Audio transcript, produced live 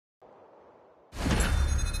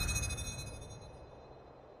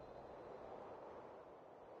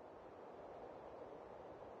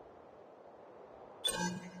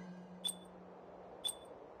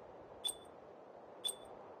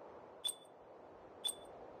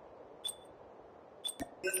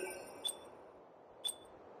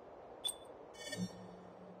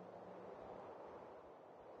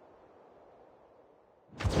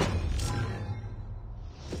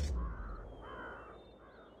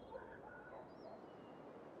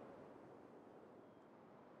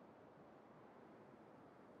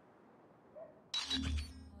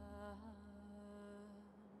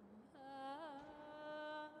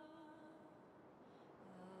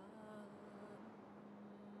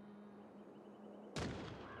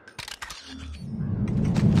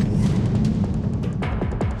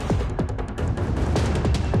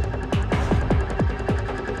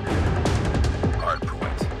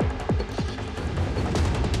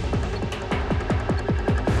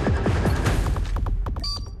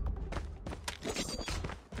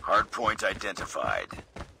Hardpoint identified.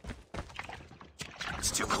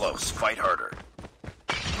 It's too close. Fight harder.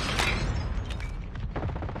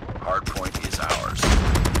 Hardpoint is ours.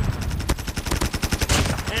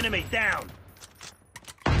 Enemy down!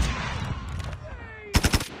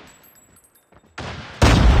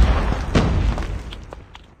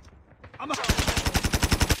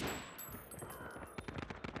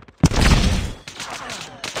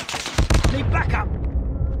 Need backup!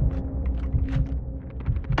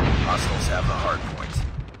 Hostiles have the hardpoint.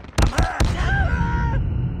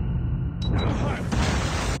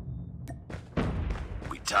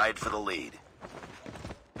 We tied for the lead.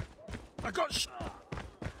 I got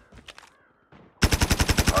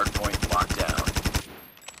Hardpoint locked down.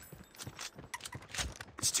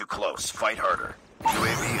 It's too close. Fight harder.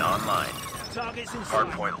 UAV online. targets inside.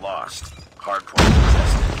 Hardpoint lost. Hardpoint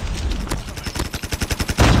contested.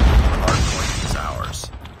 Hardpoint is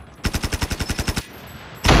ours.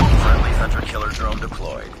 Friendly hunter-killer drone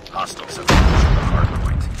deployed. Hostiles have captured the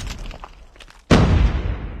hardpoint.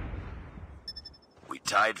 We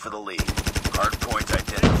tied for the lead. Hardpoint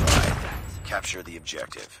identified. Capture the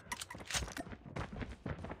objective.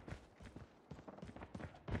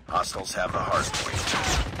 Hostiles have the hardpoint.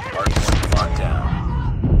 Hardpoint locked down.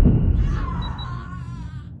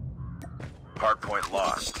 Hardpoint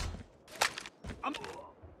lost.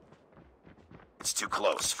 It's too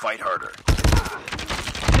close. Fight harder.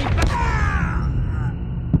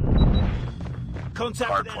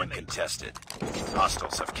 Contact Hardpoint contested.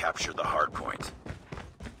 Hostiles have captured the hardpoint.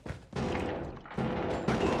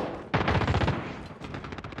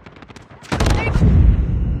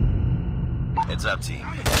 Heads up, team.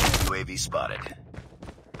 UAV spotted.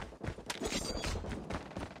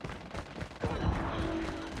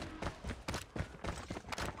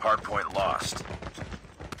 Hardpoint lost.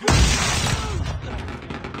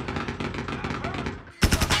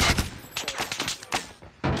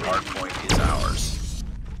 Hardpoint is ours.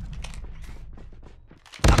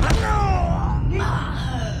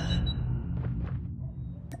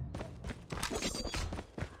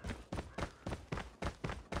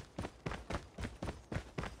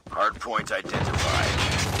 Hardpoint identified.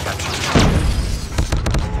 Capture.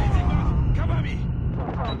 Cover me.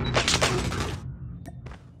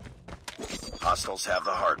 Hostiles have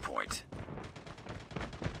the hardpoint.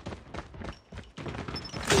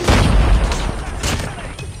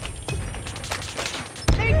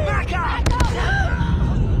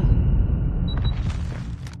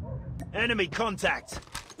 Enemy contact.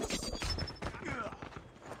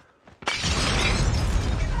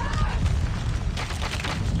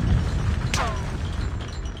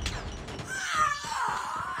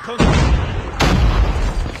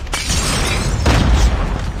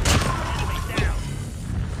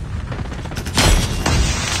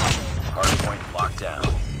 Hardpoint locked down.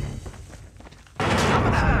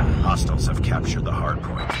 Hostiles have captured the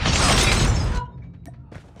hardpoint.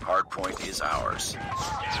 Hardpoint is ours.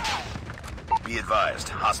 Be advised,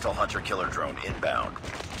 hostile hunter-killer drone inbound.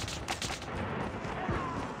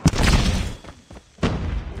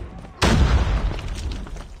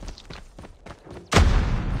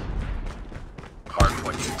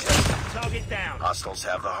 Hardpoint contested. Target down. Hostiles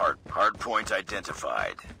have the hardpoint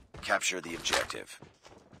identified. Capture the objective.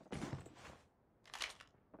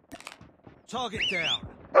 Target down.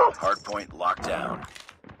 Hardpoint locked down.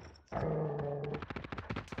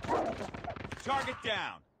 Target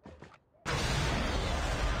down.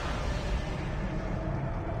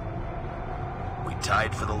 We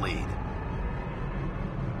tied for the lead.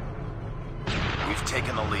 We've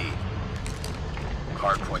taken the lead.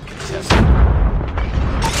 Hardpoint contested.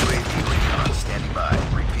 UAV recon standing by.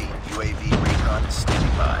 Repeat, UAV recon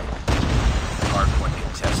standing by. Hardpoint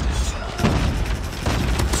contested.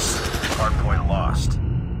 Hardpoint lost.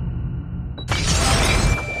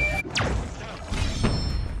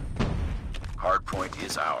 Hardpoint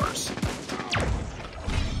is ours.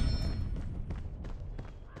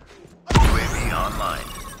 online.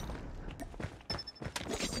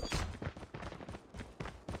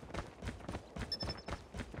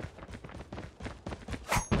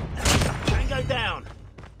 Tango down.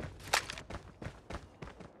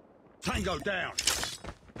 Tango down.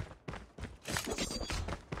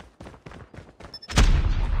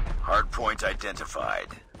 Hardpoint identified.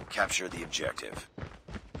 Capture the objective.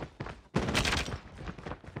 Get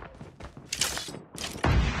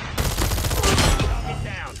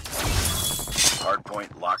down.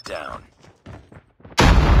 Hardpoint locked down.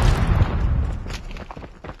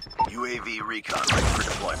 UAV recon ready for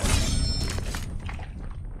deployment.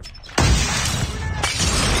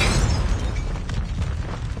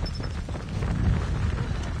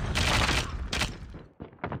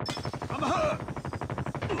 I'm hurt.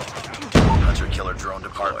 Hunter-killer drone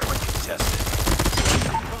deployed. Hardpoint contested.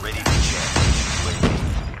 Ready to check. UAV.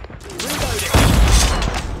 Reloading.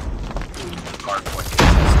 Hardpoint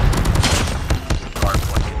contested.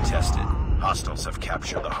 Hardpoint contested. Hostiles have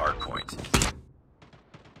captured the hardpoint.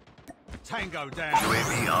 Tango down.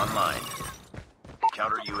 UAV online.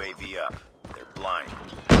 Counter UAV up. They're blind.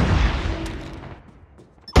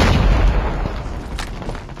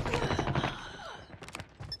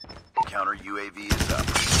 Counter UAV is up.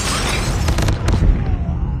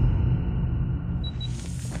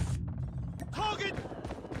 Target.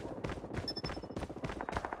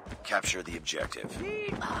 Capture the objective.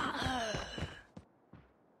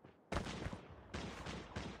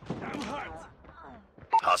 I'm hurt.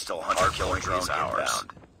 Hostile hunter-killer drone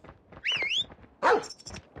inbound.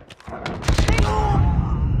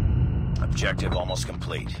 Objective almost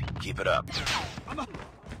complete. Keep it up.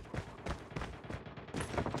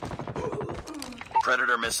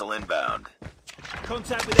 Predator missile inbound.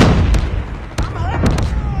 Contact with enemy.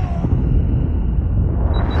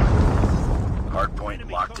 Hardpoint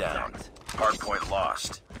Enemy locked contact. down. Hardpoint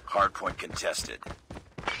lost. Hardpoint contested.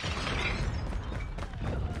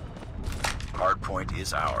 Hardpoint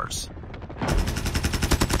is ours.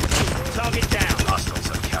 Target down. Hostiles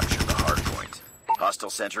have captured the hardpoint. Hostile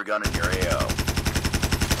sentry gun in your AO.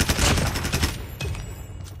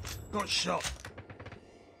 Got shot.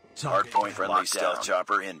 Hardpoint friendly locked stealth down.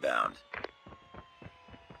 chopper inbound.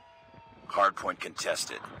 Hardpoint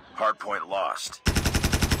contested. Hardpoint lost.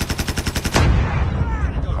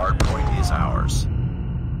 Hardpoint is ours.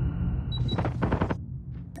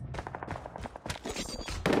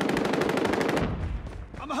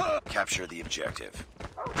 I'm hurt. Capture the objective.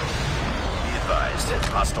 Be advised,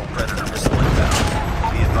 hostile predator missile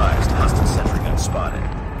inbound. Be advised, hostile sentry gun spotted.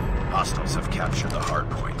 Hostiles have captured the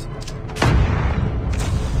hardpoint.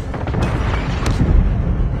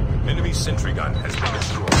 Enemy sentry gun has been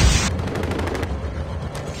destroyed.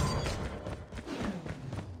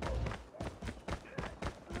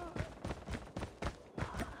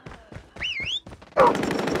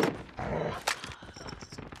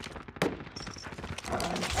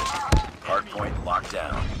 Hardpoint locked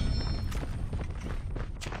down.